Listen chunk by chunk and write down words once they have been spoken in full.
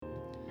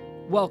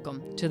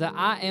Welcome to the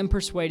I Am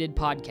Persuaded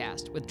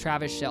podcast with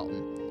Travis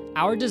Shelton.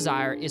 Our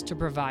desire is to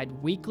provide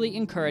weekly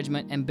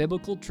encouragement and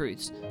biblical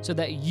truths so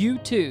that you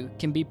too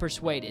can be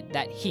persuaded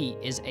that He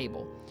is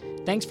able.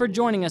 Thanks for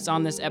joining us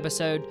on this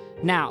episode.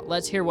 Now,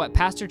 let's hear what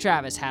Pastor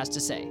Travis has to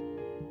say.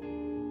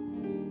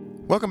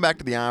 Welcome back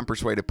to the I Am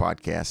Persuaded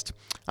podcast.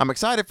 I'm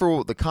excited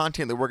for the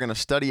content that we're going to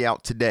study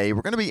out today.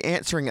 We're going to be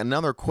answering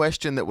another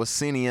question that was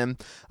sent in,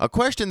 a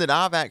question that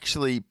I've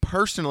actually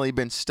personally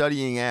been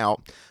studying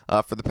out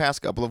for the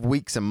past couple of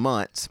weeks and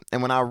months.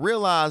 And when I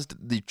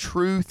realized the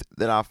truth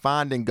that I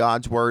find in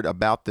God's Word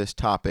about this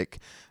topic,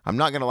 I'm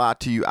not going to lie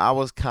to you, I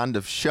was kind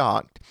of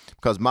shocked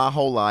because my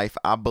whole life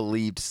I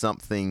believed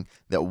something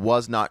that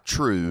was not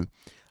true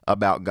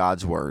about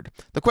God's Word.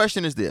 The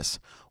question is this: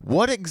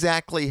 what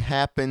exactly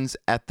happens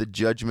at the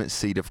judgment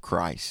seat of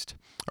Christ?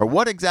 Or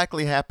what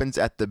exactly happens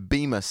at the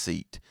Bema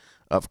seat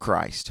of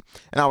Christ?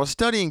 And I was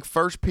studying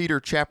 1 Peter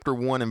chapter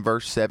 1 and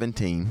verse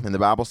 17, and the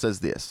Bible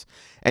says this: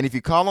 "And if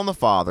you call on the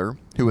Father,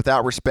 who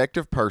without respect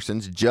of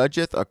persons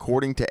judgeth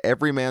according to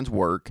every man's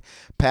work,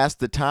 pass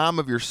the time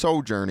of your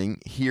sojourning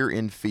here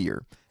in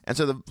fear." And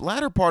so the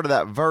latter part of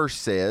that verse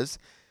says,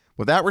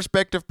 "Without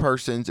respect of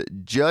persons,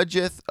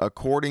 judgeth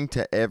according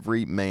to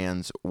every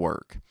man's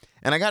work."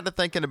 And I got to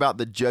thinking about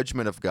the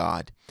judgment of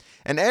God.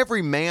 And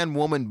every man,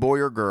 woman, boy,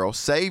 or girl,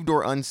 saved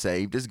or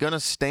unsaved, is going to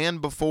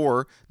stand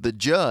before the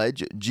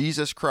judge,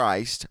 Jesus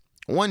Christ,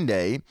 one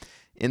day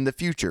in the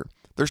future.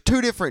 There's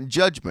two different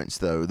judgments,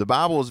 though. The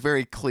Bible is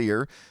very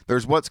clear.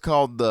 There's what's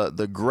called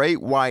the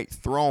Great White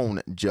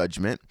Throne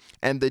Judgment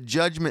and the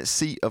judgment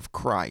seat of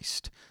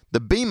Christ. The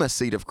Bema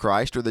seat of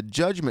Christ, or the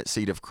judgment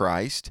seat of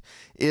Christ,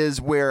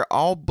 is where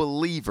all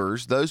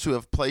believers, those who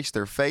have placed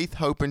their faith,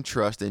 hope, and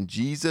trust in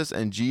Jesus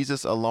and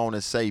Jesus alone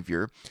as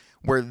Savior,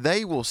 where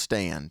they will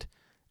stand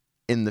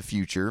in the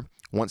future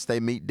once they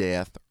meet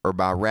death or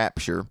by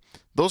rapture.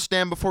 They'll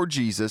stand before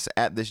Jesus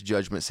at this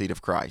judgment seat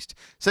of Christ.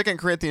 2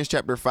 Corinthians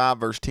chapter 5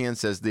 verse 10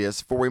 says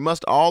this: "For we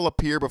must all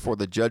appear before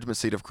the judgment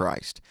seat of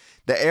Christ,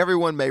 that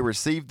everyone may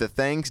receive the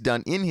things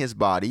done in his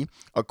body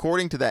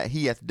according to that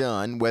he hath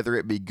done, whether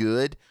it be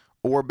good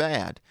or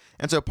bad."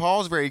 And so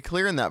Paul's very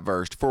clear in that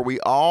verse: "For we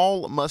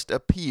all must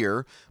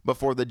appear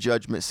before the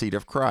judgment seat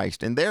of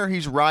Christ." And there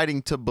he's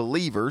writing to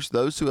believers,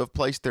 those who have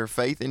placed their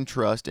faith and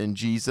trust in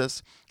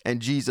Jesus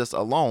and Jesus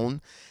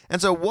alone. And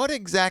so what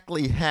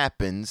exactly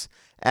happens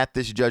at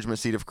this judgment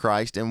seat of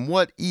Christ, and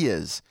what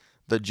is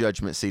the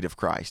judgment seat of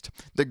Christ?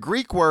 The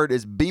Greek word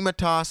is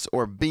bematos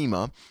or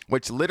bema,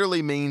 which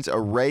literally means a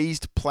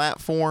raised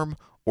platform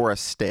or a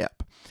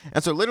step.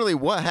 And so literally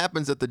what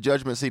happens at the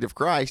judgment seat of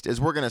Christ is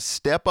we're going to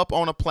step up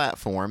on a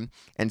platform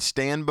and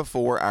stand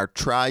before our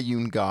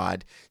triune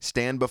God,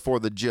 stand before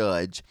the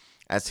judge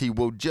as he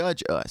will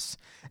judge us.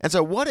 And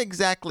so what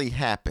exactly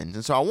happens?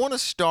 And so I want to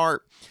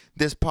start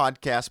this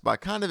podcast by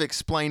kind of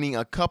explaining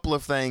a couple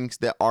of things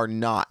that are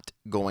not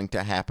going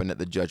to happen at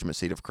the judgment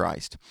seat of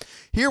Christ.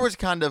 Here was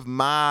kind of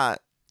my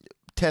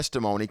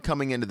testimony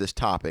coming into this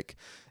topic.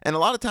 And a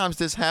lot of times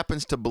this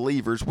happens to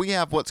believers. We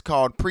have what's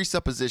called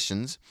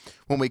presuppositions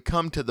when we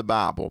come to the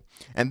Bible.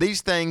 And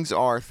these things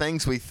are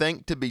things we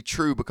think to be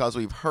true because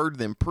we've heard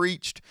them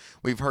preached,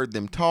 we've heard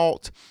them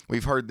taught,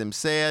 we've heard them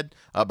said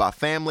by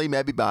family,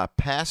 maybe by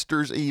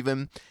pastors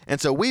even. And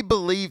so we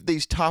believe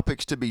these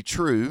topics to be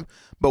true,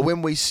 but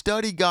when we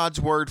study God's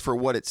Word for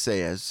what it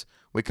says,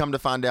 we come to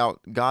find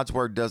out God's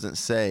Word doesn't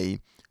say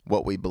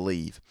what we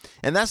believe.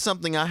 And that's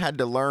something I had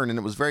to learn, and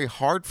it was very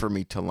hard for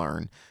me to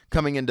learn.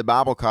 Coming into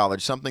Bible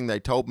college, something they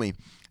told me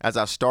as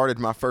I started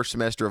my first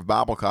semester of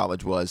Bible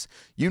college was,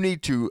 you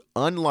need to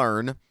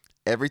unlearn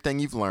everything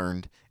you've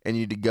learned, and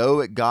you need to go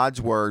at God's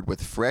Word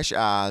with fresh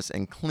eyes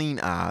and clean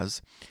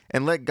eyes,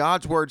 and let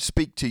God's Word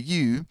speak to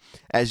you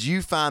as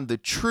you find the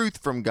truth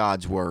from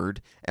God's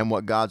Word and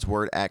what God's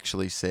Word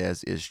actually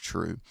says is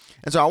true.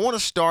 And so I want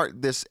to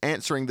start this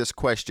answering this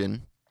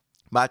question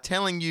by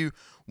telling you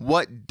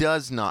what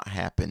does not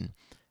happen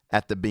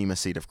at the Bema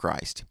seat of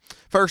Christ.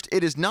 First,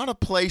 it is not a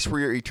place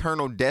where your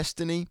eternal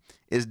destiny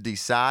is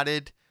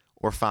decided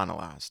or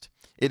finalized.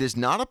 It is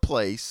not a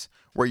place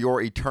where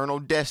your eternal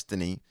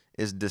destiny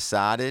is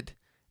decided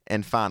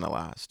and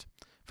finalized.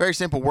 Very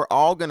simple. We're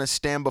all going to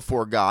stand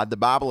before God. The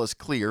Bible is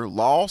clear.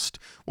 Lost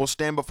will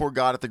stand before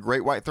God at the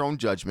Great White Throne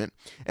Judgment,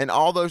 and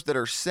all those that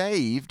are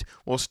saved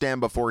will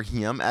stand before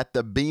Him at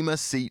the Bema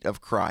seat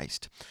of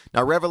Christ.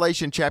 Now,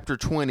 Revelation chapter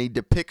 20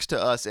 depicts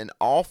to us an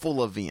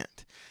awful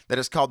event that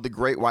is called the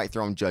Great White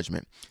Throne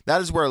Judgment. That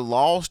is where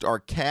lost are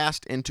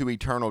cast into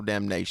eternal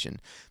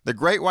damnation. The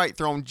Great White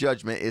Throne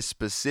Judgment is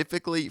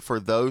specifically for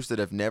those that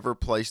have never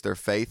placed their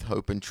faith,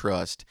 hope, and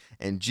trust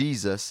in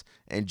Jesus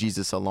and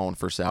Jesus alone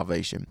for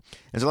salvation.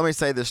 And so let me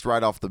say this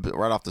right off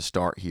the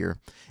start here.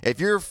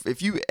 If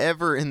you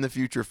ever in the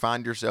future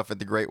find yourself at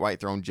the Great White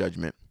Throne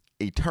Judgment,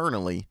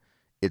 eternally,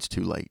 it's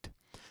too late.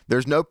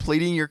 There's no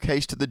pleading your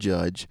case to the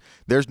judge.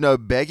 There's no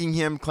begging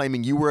him,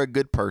 claiming you were a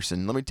good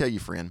person. Let me tell you,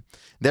 friend,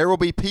 there will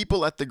be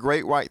people at the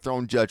great white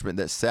throne judgment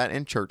that sat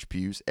in church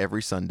pews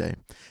every Sunday.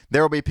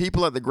 There will be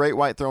people at the great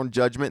white throne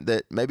judgment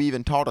that maybe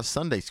even taught a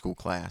Sunday school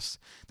class.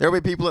 There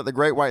will be people at the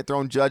great white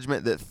throne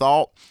judgment that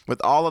thought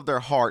with all of their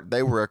heart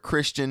they were a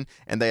Christian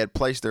and they had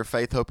placed their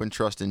faith, hope, and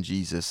trust in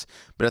Jesus.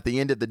 But at the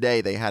end of the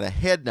day, they had a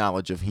head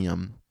knowledge of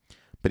him,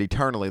 but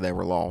eternally they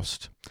were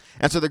lost.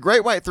 And so the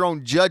great white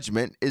throne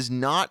judgment is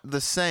not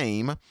the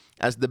same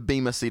as the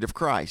bema seat of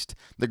Christ.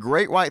 The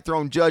great white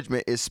throne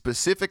judgment is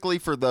specifically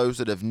for those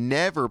that have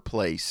never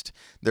placed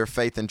their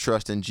faith and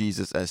trust in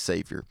Jesus as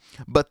Savior.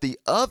 But the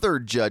other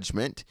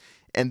judgment,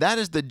 and that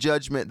is the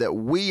judgment that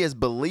we as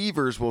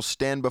believers will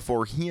stand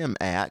before him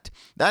at,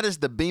 that is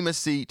the bema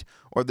seat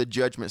or the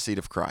judgment seat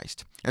of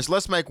Christ. And so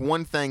let's make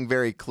one thing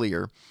very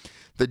clear.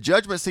 The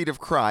judgment seat of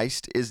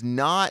Christ is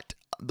not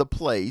the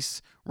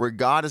place where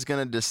God is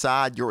going to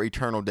decide your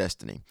eternal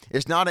destiny.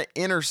 It's not an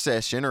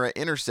intercession or an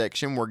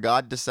intersection where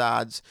God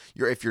decides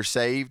if you're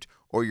saved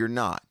or you're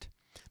not.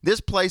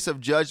 This place of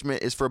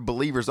judgment is for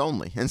believers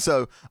only. And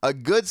so a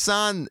good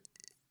sign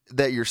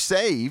that you're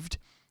saved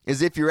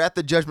is if you're at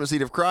the judgment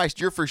seat of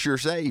Christ, you're for sure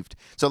saved.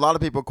 So a lot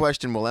of people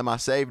question, well, am I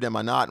saved? Am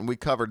I not? And we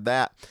covered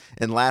that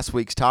in last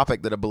week's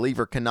topic, that a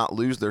believer cannot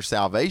lose their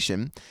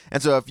salvation.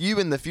 And so if you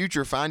in the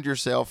future find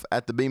yourself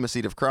at the bema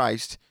seat of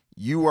Christ,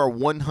 you are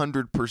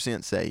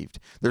 100% saved.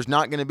 There's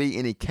not going to be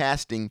any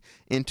casting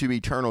into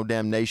eternal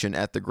damnation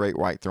at the great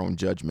white throne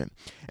judgment.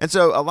 And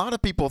so a lot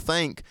of people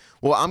think,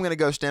 well, I'm going to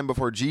go stand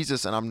before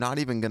Jesus and I'm not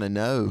even going to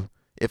know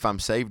if I'm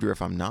saved or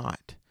if I'm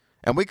not.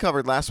 And we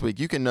covered last week,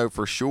 you can know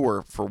for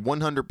sure, for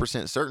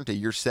 100% certainty,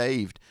 you're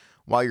saved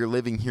while you're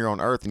living here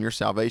on earth, and your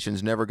salvation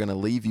is never going to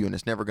leave you and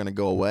it's never going to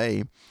go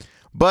away.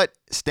 But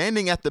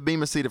standing at the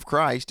bema seat of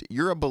Christ,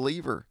 you're a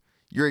believer.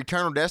 Your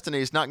eternal destiny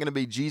is not going to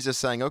be Jesus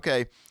saying,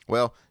 okay,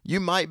 well, you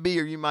might be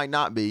or you might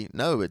not be.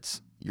 No,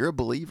 you're a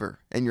believer,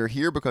 and you're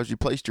here because you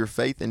placed your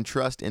faith and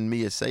trust in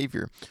me as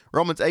Savior.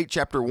 Romans 8,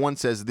 chapter 1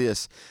 says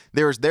this,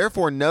 there is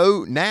therefore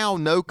no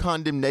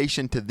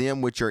condemnation to them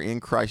which are in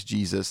Christ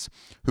Jesus,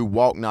 who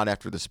walk not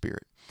after the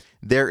Spirit.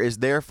 There is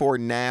therefore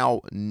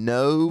now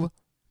no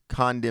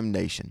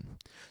condemnation.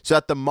 So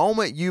at the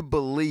moment you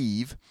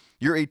believe,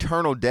 your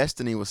eternal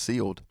destiny was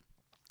sealed.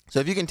 So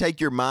if you can take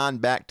your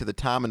mind back to the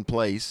time and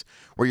place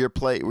where you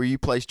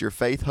placed your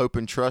faith, hope,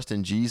 and trust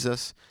in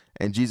Jesus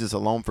and Jesus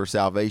alone for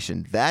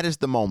salvation, that is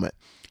the moment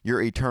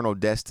your eternal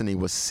destiny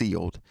was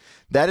sealed.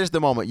 That is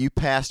the moment you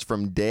passed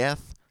from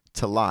death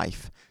to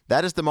life.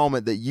 That is the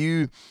moment that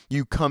you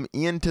come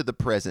into the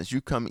presence,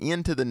 you come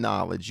into the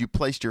knowledge, you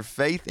placed your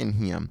faith in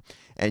him,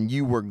 and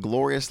you were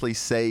gloriously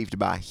saved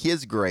by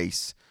his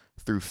grace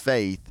through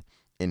faith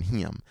in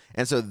him.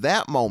 And so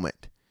that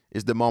moment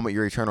is the moment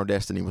your eternal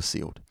destiny was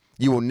sealed.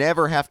 You will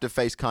never have to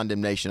face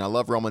condemnation. I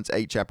love Romans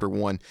 8, chapter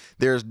 1.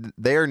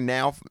 There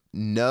now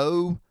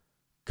no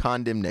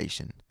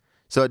condemnation.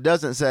 So it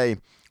doesn't say,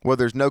 well,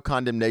 there's no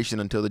condemnation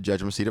until the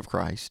judgment seat of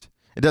Christ.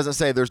 It doesn't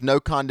say there's no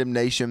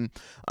condemnation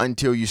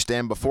until you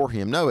stand before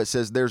him. No, it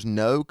says there's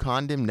no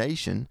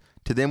condemnation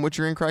to them which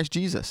are in Christ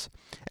Jesus.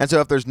 And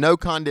so if there's no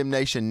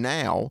condemnation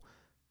now,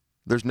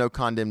 there's no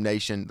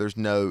condemnation, there's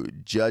no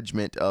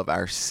judgment of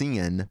our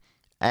sin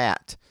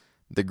at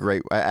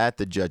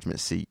the judgment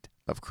seat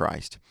of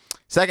Christ.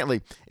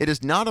 Secondly, it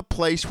is not a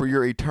place where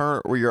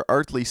your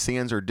earthly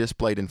sins are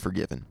displayed and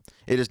forgiven.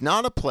 It is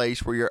not a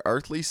place where your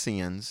earthly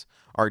sins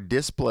are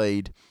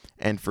displayed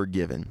and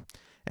forgiven.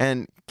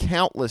 And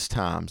countless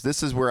times,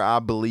 this is where I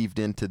believed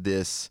into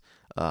this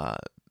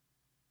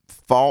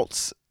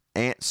false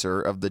answer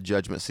of the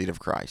judgment seat of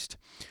Christ.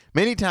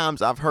 Many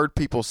times I've heard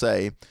people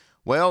say,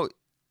 well,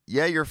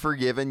 yeah, you're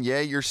forgiven. Yeah,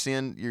 you've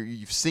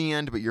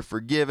sinned, but you're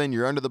forgiven.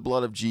 You're under the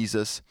blood of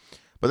Jesus.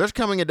 But there's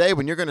coming a day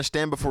when you're going to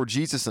stand before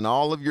Jesus and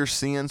all of your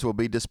sins will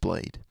be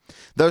displayed.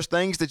 Those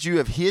things that you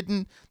have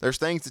hidden, those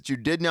things that you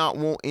did not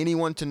want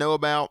anyone to know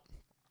about,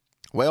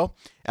 well,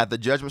 at the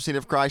judgment seat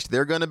of Christ,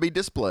 they're going to be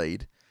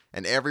displayed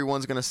and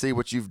everyone's going to see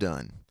what you've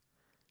done.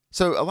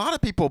 So a lot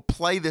of people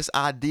play this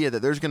idea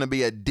that there's going to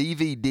be a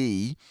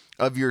DVD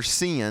of your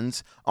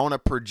sins on a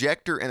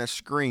projector and a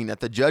screen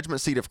at the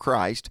judgment seat of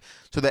Christ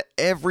so that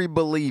every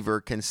believer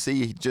can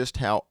see just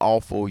how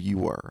awful you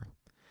were.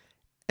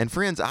 And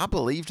friends, I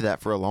believed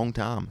that for a long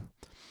time.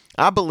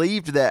 I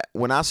believed that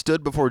when I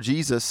stood before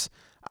Jesus,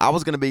 I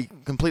was going to be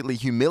completely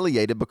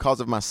humiliated because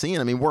of my sin.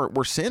 I mean,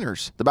 we're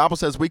sinners. The Bible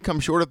says we come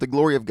short of the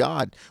glory of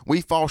God. We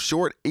fall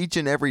short each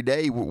and every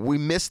day. We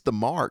miss the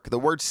mark. The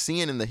word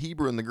sin in the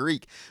Hebrew and the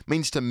Greek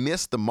means to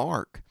miss the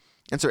mark.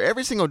 And so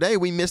every single day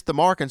we miss the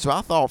mark. And so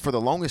I thought for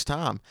the longest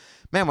time,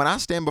 man, when I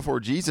stand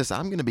before Jesus,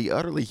 I'm going to be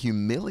utterly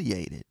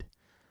humiliated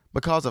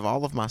because of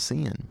all of my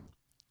sin.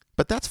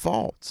 But that's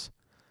false.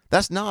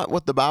 That's not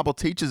what the Bible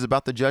teaches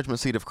about the judgment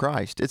seat of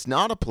Christ. It's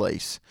not a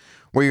place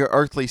where your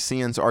earthly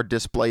sins are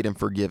displayed and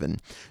forgiven.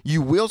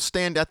 You will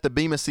stand at the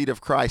bema seat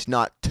of Christ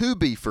not to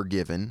be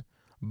forgiven,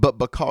 but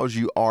because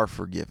you are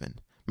forgiven.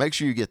 Make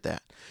sure you get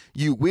that.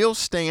 You will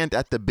stand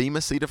at the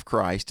bema seat of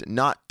Christ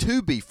not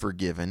to be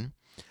forgiven,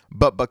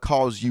 but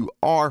because you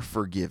are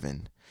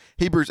forgiven.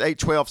 Hebrews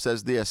 8:12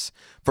 says this,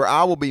 "For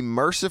I will be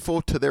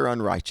merciful to their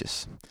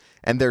unrighteous,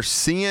 and their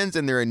sins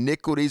and their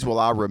iniquities will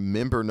I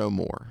remember no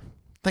more."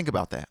 Think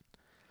about that.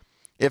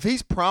 If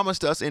he's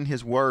promised us in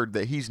his word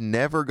that he's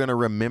never going to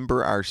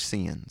remember our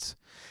sins,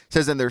 it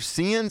says, "And their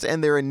sins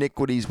and their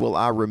iniquities will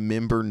I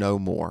remember no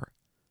more."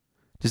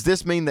 Does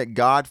this mean that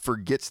God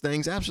forgets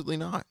things? Absolutely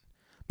not.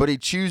 But he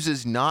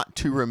chooses not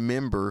to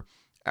remember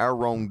our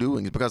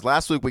wrongdoings, because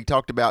last week we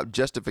talked about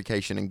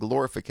justification and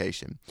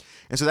glorification.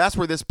 And so that's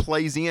where this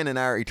plays in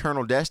our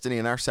eternal destiny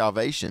and our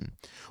salvation.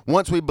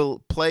 Once we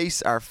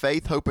place our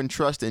faith, hope, and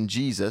trust in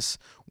Jesus,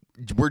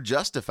 we're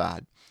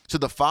justified. So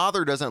the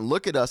Father doesn't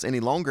look at us any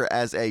longer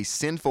as a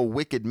sinful,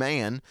 wicked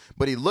man,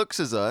 but he looks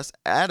at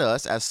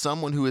us as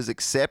someone who has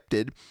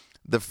accepted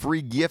the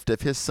free gift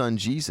of his son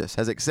Jesus,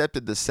 has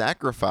accepted the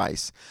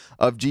sacrifice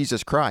of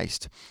Jesus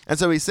Christ. And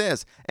so he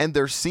says, "And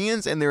their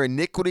sins and their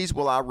iniquities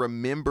will I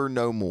remember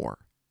no more."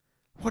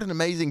 What an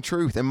amazing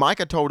truth. And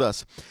Micah told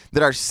us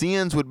that our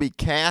sins would be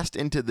cast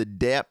into the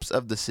depths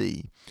of the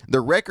sea.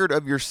 The record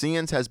of your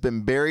sins has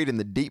been buried in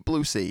the deep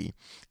blue sea,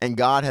 and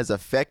God has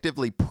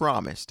effectively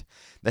promised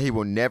that he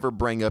will never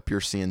bring up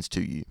your sins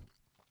to you.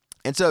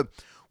 And so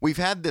we've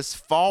had this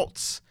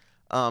false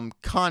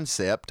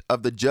concept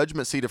of the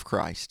judgment seat of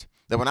Christ,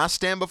 that when I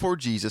stand before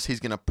Jesus, he's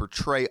going to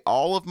portray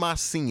all of my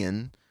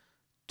sin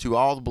to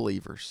all the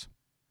believers.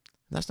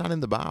 That's not in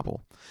the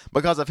Bible.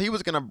 Because if he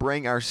was going to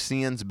bring our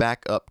sins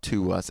back up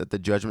to us at the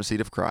judgment seat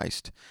of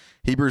Christ,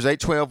 Hebrews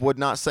 8:12 would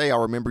not say,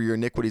 "I'll remember your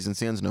iniquities and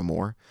sins no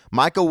more."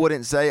 Micah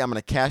wouldn't say, "I'm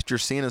going to cast your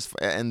sin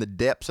in the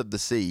depths of the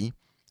sea."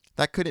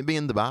 That couldn't be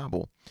in the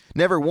Bible.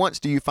 Never once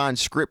do you find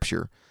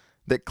scripture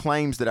that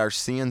claims that our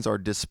sins are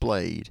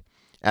displayed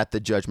at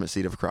the judgment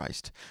seat of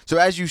Christ. So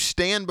as you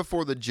stand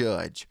before the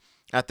judge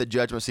at the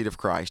judgment seat of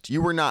Christ,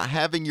 you are not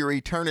having your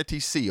eternity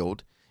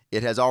sealed.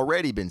 It has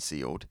already been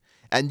sealed.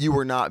 And you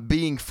are not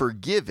being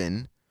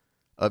forgiven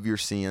of your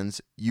sins.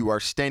 You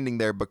are standing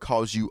there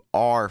because you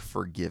are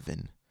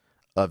forgiven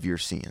of your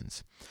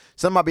sins.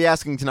 Some might be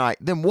asking tonight,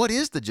 then what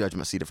is the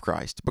judgment seat of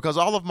Christ? Because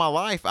all of my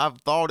life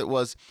I've thought it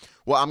was,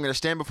 well, I'm going to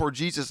stand before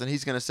Jesus and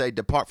he's going to say,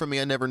 "Depart from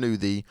me, I never knew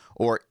thee,"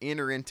 or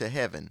 "Enter into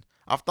heaven."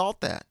 I've thought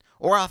that.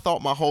 Or I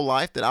thought my whole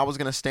life that I was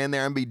going to stand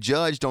there and be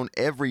judged on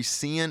every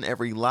sin,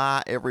 every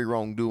lie, every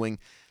wrongdoing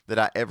that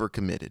I ever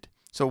committed.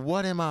 So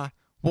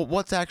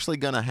what's actually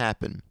going to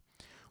happen?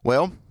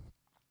 Well,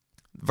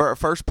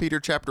 1 Peter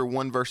chapter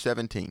 1, verse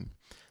 17,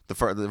 the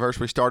verse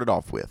we started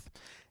off with.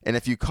 "And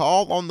if you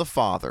call on the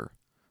Father,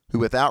 who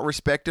without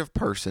respect of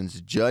persons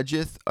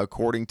judgeth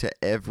according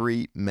to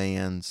every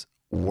man's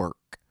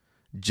work."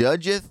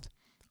 Judgeth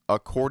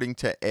according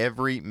to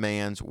every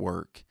man's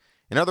work.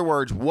 In other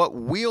words, what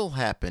will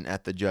happen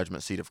at the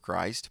judgment seat of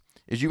Christ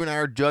is you and I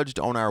are judged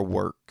on our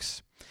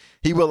works.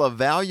 He will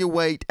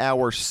evaluate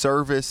our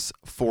service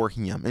for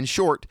him. In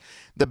short,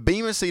 the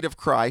bema seat of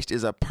Christ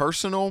is a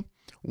personal,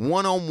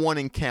 one-on-one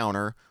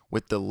encounter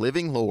with the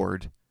living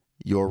Lord,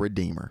 your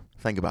Redeemer.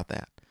 Think about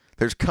that.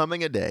 There's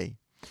coming a day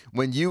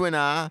when you and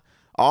I,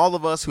 all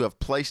of us who have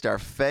placed our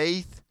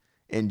faith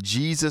in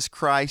Jesus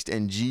Christ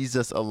and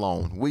Jesus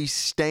alone, we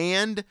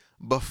stand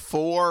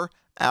before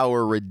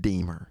our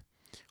Redeemer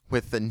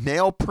with the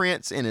nail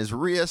prints in his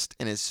wrist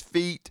and his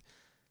feet.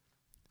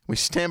 We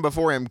stand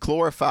before him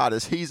glorified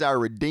as he's our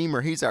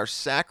Redeemer. He's our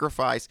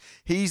sacrifice.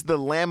 He's the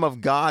Lamb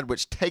of God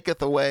which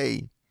taketh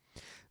away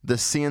the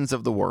sins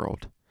of the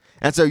world.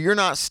 And so you're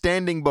not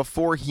standing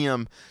before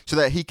him so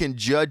that he can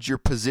judge your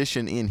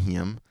position in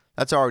him.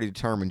 That's already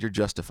determined. You're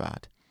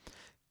justified.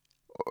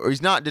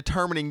 He's not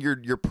determining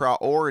your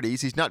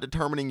priorities. He's not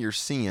determining your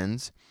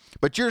sins.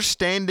 But you're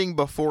standing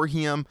before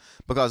him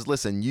because,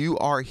 listen, you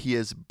are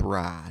his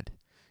bride.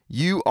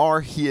 You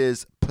are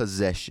his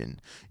possession.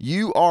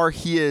 You are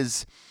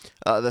his,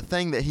 the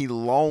thing that he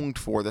longed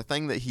for, the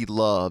thing that he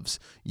loves.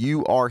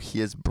 You are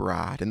his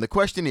bride. And the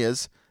question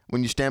is,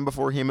 when you stand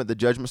before him at the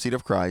judgment seat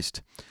of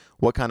Christ,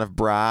 what kind of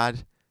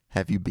bride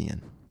have you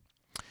been?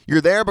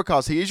 You're there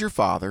because he is your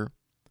father.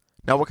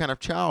 Now, what kind of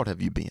child have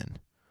you been?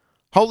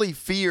 Holy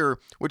fear,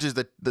 which is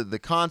the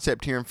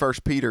concept here in 1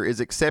 Peter,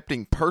 is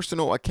accepting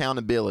personal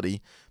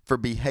accountability for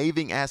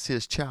behaving as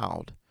his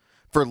child,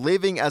 for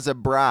living as a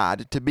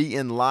bride, to be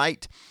in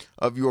light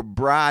of your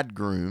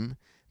bridegroom,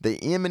 the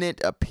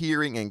imminent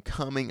appearing and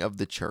coming of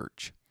the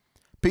church.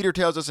 Peter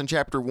tells us in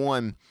chapter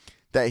 1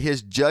 that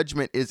his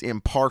judgment is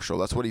impartial.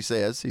 That's what he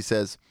says. He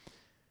says,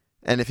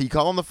 "And if he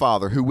call on the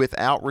Father, who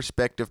without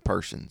respect of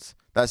persons,"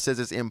 that says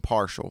it's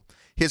impartial.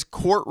 His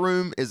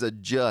courtroom is a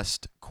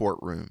just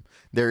courtroom.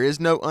 There is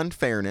no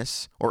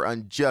unfairness or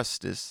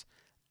injustice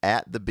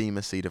at the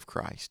bema seat of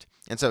Christ.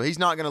 And so he's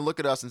not going to look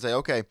at us and say,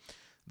 okay,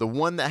 the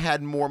one that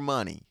had more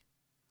money,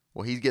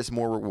 well, he gets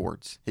more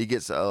rewards.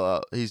 He's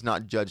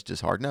not judged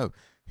as hard. No,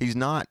 he's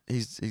not.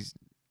 He's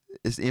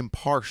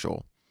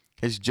impartial.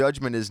 His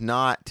judgment is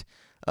not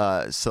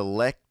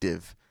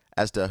selective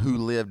as to who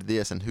lived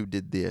this and who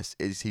did this.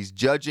 He's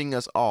judging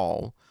us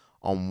all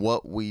on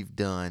what we've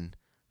done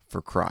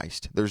for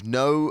Christ. There's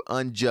no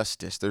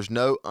injustice. There's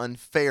no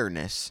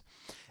unfairness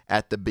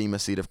at the bema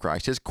seat of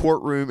Christ. His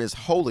courtroom is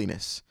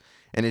holiness,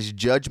 and his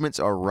judgments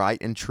are right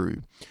and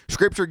true.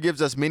 Scripture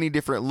gives us many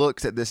different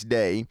looks at this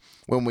day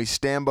when we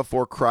stand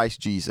before Christ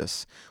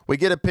Jesus. We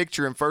get a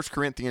picture in 1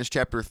 Corinthians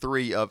chapter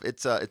 3 of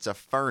it's a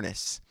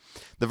furnace.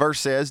 The verse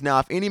says, "Now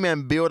if any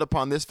man build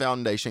upon this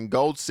foundation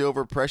gold,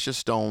 silver, precious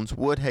stones,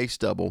 wood, hay,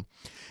 stubble,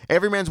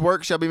 every man's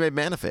work shall be made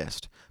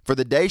manifest. For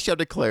the day shall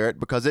declare it,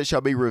 because it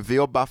shall be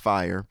revealed by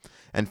fire,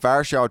 and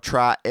fire shall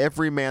try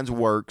every man's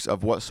works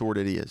of what sort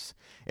it is.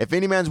 If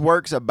any man's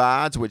works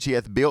abides which he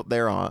hath built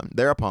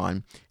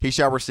thereupon, he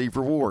shall receive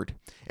reward.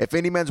 If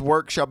any man's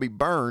work shall be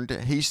burned,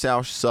 he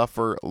shall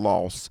suffer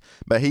loss,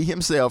 but he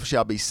himself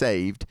shall be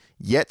saved,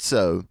 yet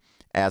so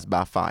as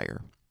by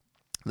fire."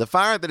 The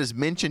fire that is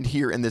mentioned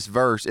here in this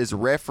verse is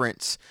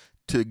reference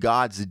to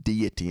God's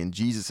deity and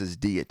Jesus'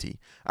 deity.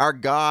 Our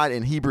God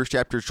in Hebrews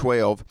chapter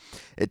 12,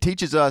 it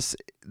teaches us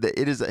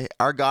that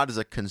our God is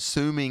a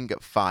consuming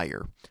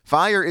fire.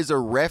 Fire is a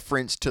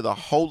reference to the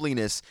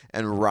holiness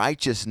and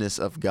righteousness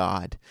of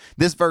God.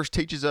 This verse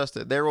teaches us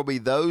that there will be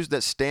those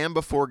that stand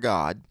before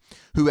God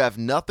who have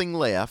nothing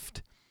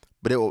left,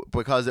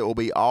 because it will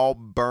be all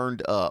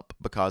burned up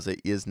because it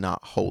is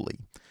not holy.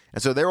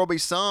 And so there will be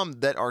some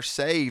that are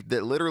saved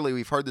that literally,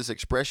 we've heard this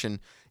expression,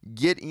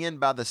 get in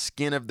by the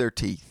skin of their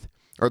teeth,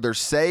 or they're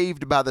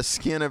saved by the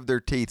skin of their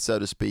teeth, so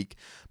to speak,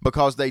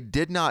 because they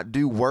did not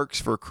do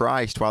works for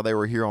Christ while they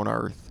were here on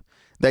earth.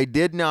 They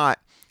did not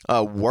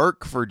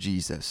work for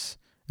Jesus.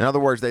 In other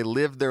words, they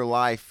lived their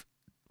life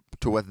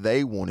to what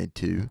they wanted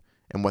to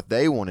and what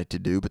they wanted to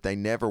do, but they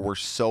never were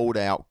sold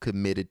out,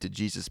 committed to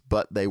Jesus,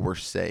 but they were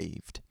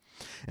saved.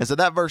 And so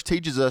that verse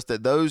teaches us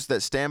that those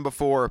that stand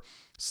before,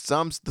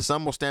 some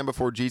will stand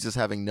before Jesus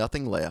having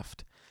nothing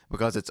left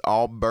because it's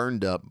all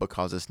burned up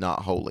because it's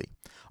not holy.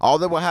 All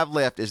that will have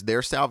left is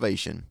their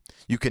salvation.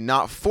 You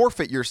cannot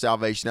forfeit your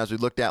salvation, as we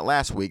looked at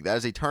last week. That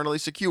is eternally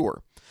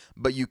secure.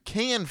 But you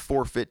can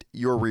forfeit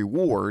your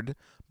reward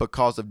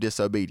because of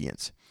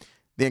disobedience.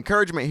 The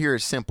encouragement here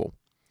is simple.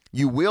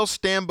 You will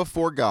stand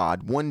before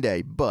God one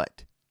day,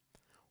 but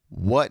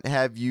what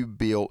have you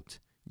built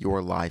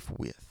your life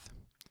with?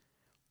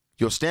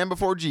 You'll stand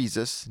before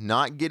Jesus,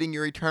 not getting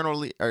your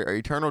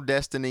eternal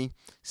destiny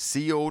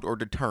sealed or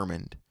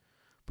determined,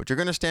 but you're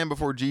going to stand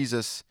before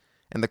Jesus,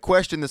 and the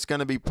question that's going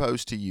to be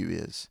posed to you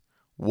is,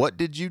 what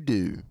did you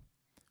do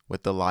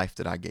with the life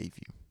that I gave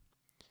you?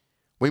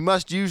 We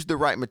must use the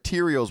right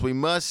materials. We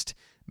must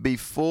be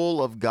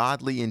full of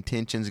godly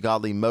intentions,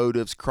 godly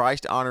motives,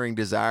 Christ-honoring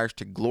desires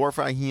to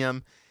glorify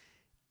Him,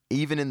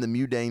 even in the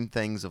mundane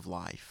things of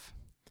life.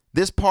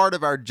 This part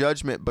of our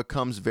judgment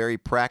becomes very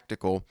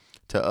practical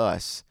to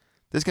us.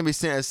 This can be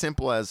as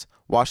simple as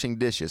washing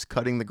dishes,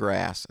 cutting the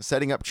grass,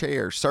 setting up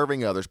chairs,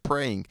 serving others,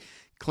 praying,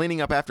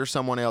 cleaning up after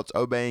someone else,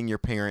 obeying your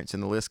parents,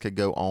 and the list could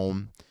go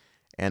on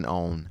and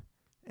on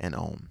and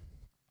on.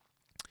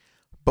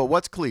 But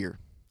what's clear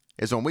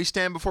is when we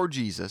stand before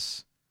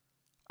Jesus,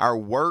 our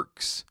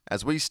works,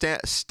 as we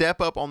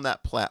step up on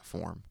that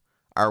platform,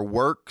 our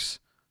works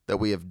that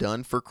we have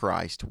done for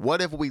Christ, what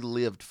have we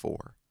lived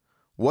for?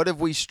 What have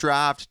we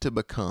strived to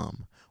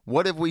become?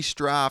 What have we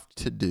strived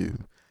to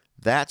do?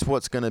 That's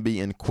what's going to be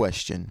in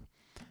question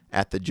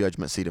at the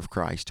judgment seat of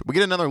Christ. We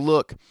get another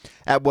look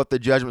at what the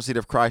judgment seat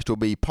of Christ will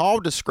be. Paul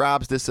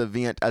describes this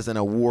event as an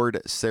award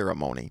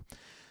ceremony.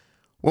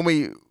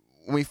 When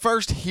we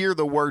first hear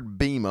the word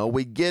bema,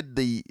 we get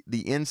the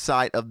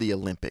insight of the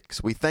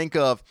Olympics. We think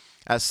of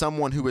as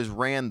someone who has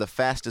ran the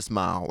fastest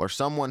mile, or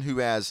someone who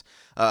has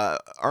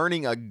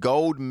earning a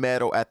gold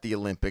medal at the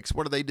Olympics.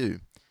 What do?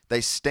 They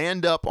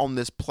stand up on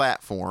this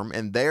platform,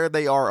 and there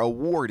they are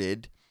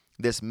awarded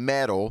this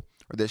medal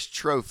or this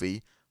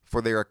trophy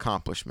for their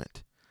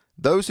accomplishment.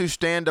 Those who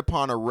stand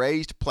upon a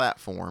raised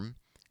platform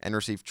and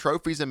receive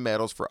trophies and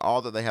medals for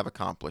all that they have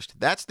accomplished.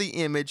 That's the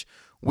image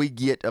we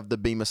get of the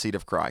bema seat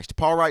of Christ.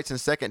 Paul writes in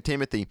 2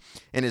 Timothy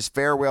in his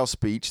farewell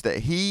speech that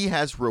he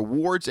has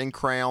rewards and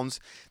crowns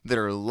that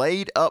are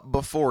laid up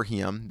before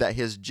him that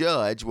his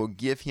judge will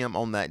give him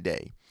on that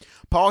day.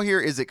 Paul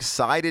here is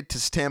excited to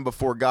stand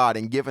before God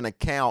and give an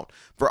account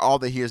for all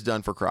that he has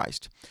done for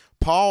Christ.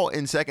 Paul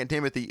in 2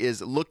 Timothy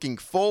is looking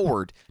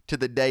forward to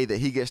the day that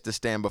he gets to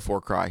stand before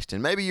Christ.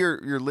 And maybe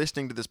you're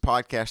listening to this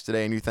podcast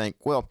today and you think,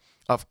 well,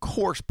 of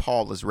course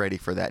Paul is ready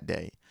for that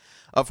day.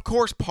 Of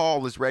course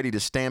Paul is ready to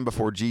stand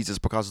before Jesus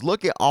because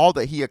look at all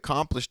that he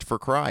accomplished for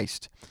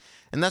Christ.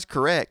 And that's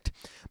correct.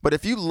 But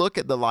if you look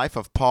at the life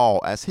of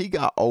Paul, as he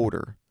got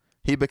older,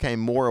 he became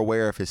more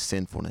aware of his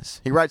sinfulness.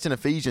 He writes in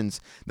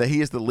Ephesians that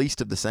he is the least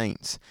of the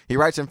saints. He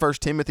writes in 1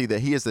 Timothy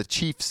that he is the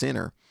chief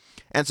sinner.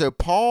 And so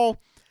Paul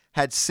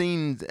had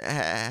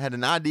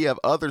an idea of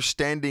others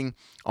standing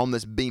on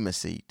this bema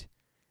seat,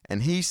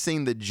 and he's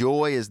seen the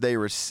joy as they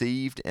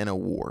received an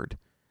award.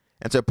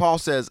 And so Paul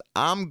says,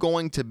 I'm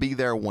going to be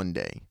there one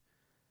day,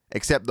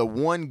 except the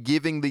one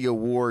giving the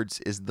awards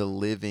is the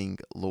living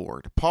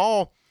Lord.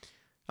 Paul,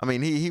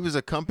 he was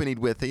accompanied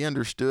with, he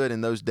understood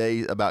in those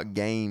days about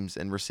games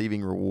and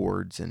receiving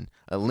rewards and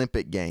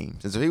Olympic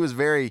games. And so he was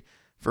very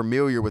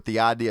familiar with the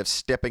idea of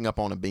stepping up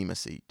on a bema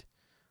seat.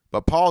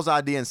 But Paul's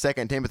idea in 2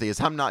 Timothy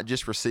is I'm not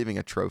just receiving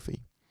a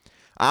trophy.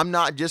 I'm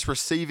not just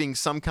receiving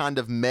some kind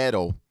of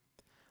medal.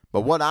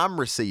 But what I'm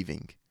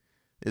receiving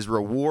is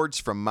rewards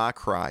from my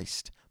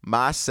Christ,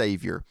 my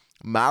Savior,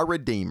 my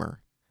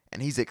Redeemer.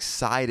 And he's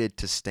excited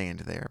to stand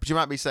there. But you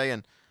might be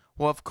saying,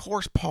 well, of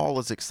course Paul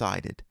is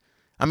excited.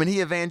 I mean,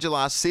 he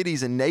evangelized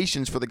cities and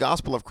nations for the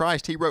gospel of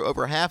Christ. He wrote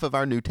over half of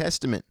our New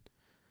Testament.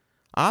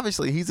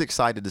 Obviously, he's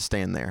excited to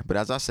stand there. But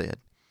as I said,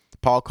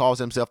 Paul calls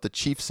himself the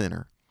chief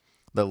sinner,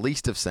 the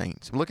least of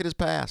saints. Look at his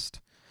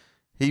past.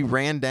 He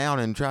ran down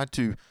and tried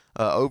to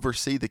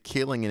oversee the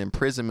killing and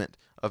imprisonment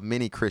of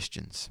many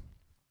Christians.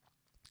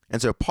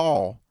 And so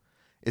Paul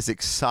is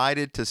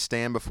excited to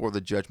stand before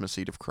the judgment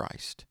seat of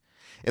Christ.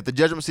 If the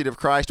judgment seat of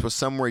Christ was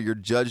somewhere you're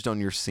judged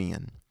on your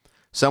sin,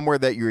 somewhere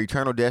that your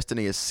eternal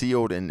destiny is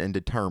sealed and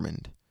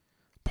determined,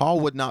 Paul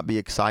would not be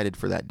excited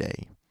for that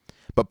day.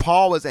 But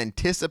Paul was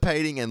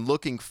anticipating and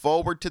looking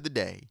forward to the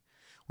day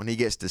when he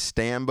gets to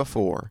stand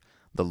before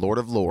the Lord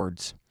of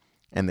Lords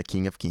and the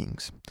King of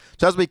Kings.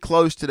 So as we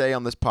close today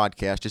on this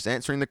podcast, just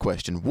answering the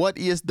question, what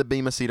is the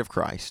Bema seat of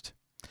Christ?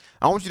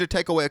 I want you to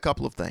take away a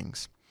couple of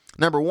things.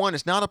 Number one,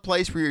 it's not a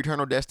place where your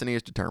eternal destiny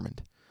is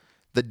determined.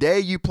 The day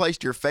you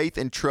placed your faith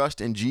and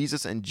trust in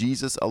Jesus and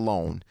Jesus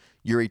alone,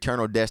 your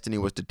eternal destiny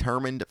was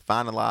determined,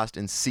 finalized,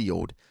 and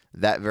sealed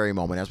that very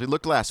moment. As we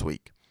looked last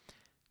week,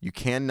 you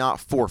cannot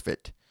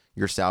forfeit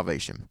your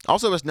salvation.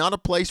 Also, it's not a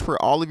place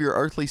where all of your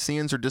earthly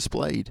sins are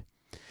displayed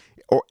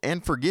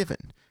and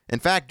forgiven. In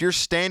fact, you're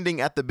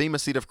standing at the Bema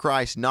seat of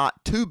Christ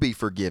not to be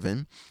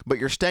forgiven, but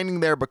you're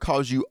standing there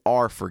because you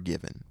are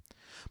forgiven.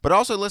 But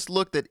also, let's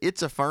look that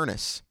it's a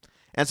furnace.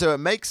 And so it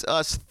makes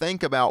us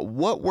think about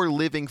what we're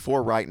living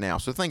for right now.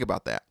 So think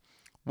about that.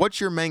 What's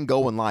your main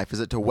goal in life?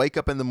 Is it to wake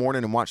up in the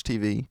morning and watch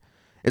TV?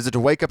 Is it to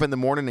wake up in the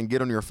morning and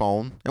get on your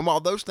phone? And while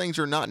those things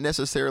are not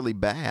necessarily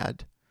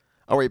bad,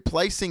 are we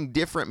placing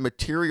different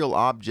material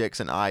objects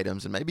and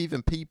items and maybe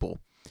even people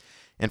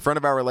in front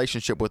of our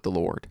relationship with the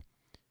Lord?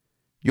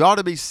 You ought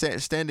to be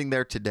standing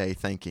there today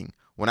thinking,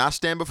 when I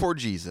stand before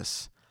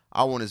Jesus,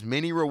 I want as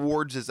many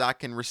rewards as I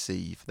can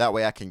receive. That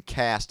way I can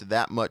cast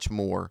that much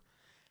more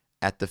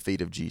at the feet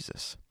of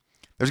Jesus.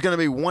 There's going to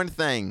be one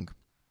thing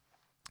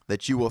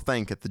that you will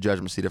think at the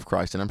judgment seat of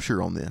Christ, and I'm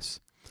sure on this.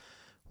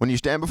 When you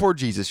stand before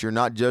Jesus, you're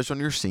not judged on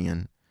your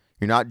sin.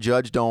 You're not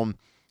judged on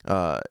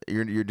your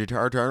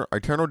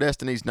eternal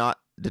destiny is not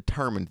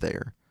determined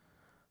there.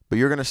 But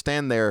you're going to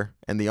stand there,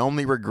 and the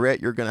only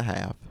regret you're going to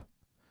have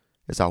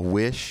is, I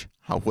wish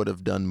I would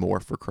have done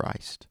more for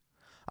Christ.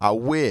 I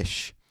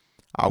wish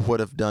I would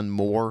have done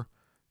more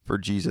for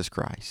Jesus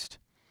Christ.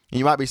 And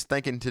you might be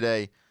thinking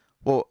today,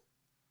 well,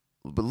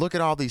 but look at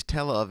all these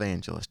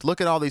televangelists.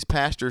 Look at all these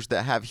pastors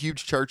that have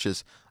huge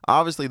churches.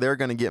 Obviously, they're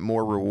going to get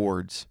more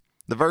rewards.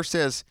 The verse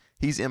says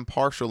he's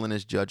impartial in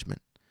his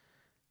judgment.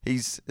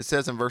 It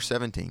says in verse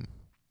 17,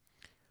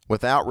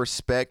 without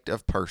respect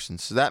of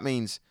persons. So that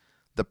means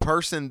the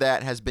person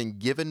that has been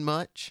given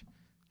much,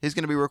 he's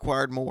going to be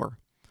required more.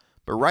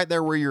 But right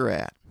there where you're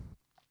at,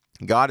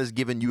 God has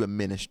given you a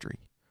ministry.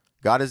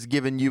 God has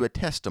given you a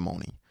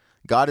testimony.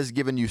 God has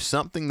given you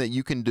something that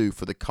you can do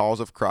for the cause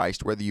of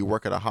Christ, whether you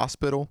work at a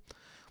hospital,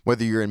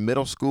 whether you're in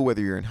middle school,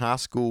 whether you're in high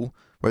school,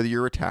 whether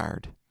you're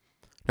retired.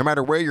 No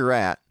matter where you're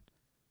at,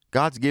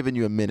 God's given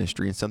you a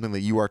ministry and something that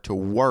you are to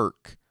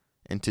work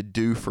and to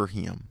do for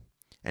Him.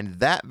 And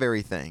that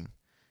very thing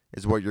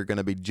is what you're going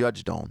to be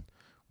judged on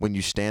when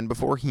you stand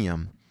before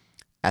Him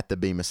at the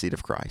Bema seat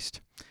of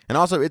Christ. And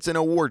also, it's an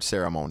award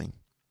ceremony.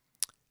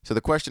 So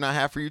the question I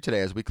have for you today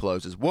as we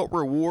close is, what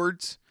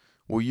rewards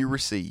will you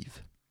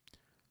receive?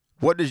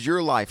 What does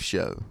your life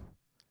show?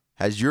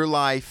 Has your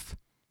life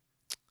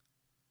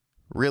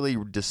really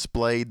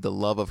displayed the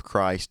love of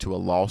Christ to a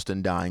lost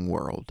and dying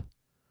world?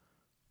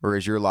 Or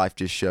has your life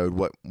just showed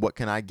what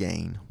can I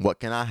gain? What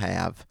can I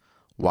have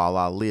while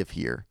I live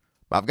here?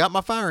 I've got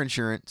my fire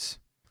insurance,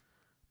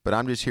 but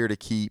I'm just here to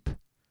keep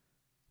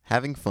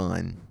having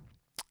fun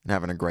and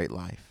having a great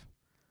life.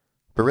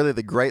 But really,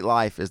 the great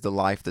life is the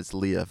life that's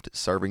lived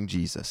serving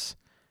Jesus.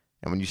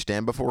 And when you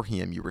stand before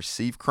Him, you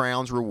receive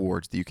crowns,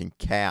 rewards that you can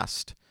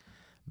cast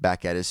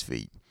back at His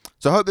feet.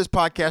 So I hope this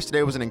podcast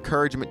today was an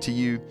encouragement to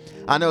you.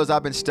 I know as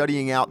I've been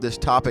studying out this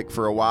topic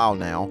for a while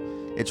now,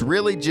 it's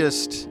really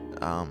just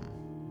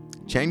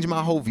changed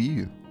my whole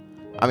view.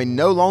 I mean,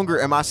 no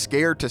longer am I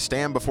scared to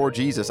stand before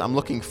Jesus. I'm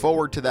looking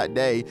forward to that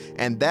day,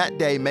 and that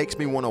day makes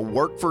me want to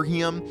work for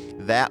Him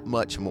that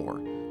much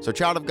more. So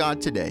child of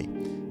God, today,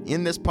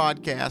 in this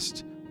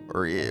podcast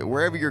or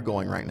wherever you're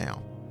going right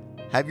now,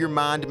 have your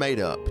mind made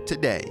up.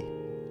 Today,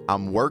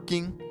 I'm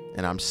working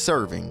and I'm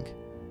serving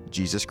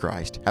Jesus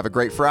Christ. Have a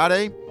great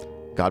Friday.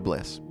 God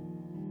bless.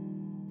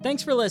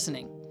 Thanks for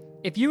listening.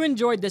 If you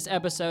enjoyed this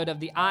episode of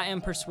the I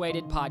Am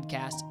Persuaded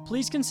podcast,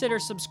 please consider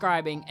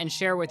subscribing and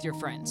share with your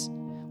friends.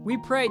 We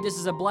pray this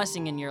is a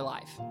blessing in your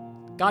life.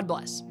 God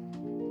bless.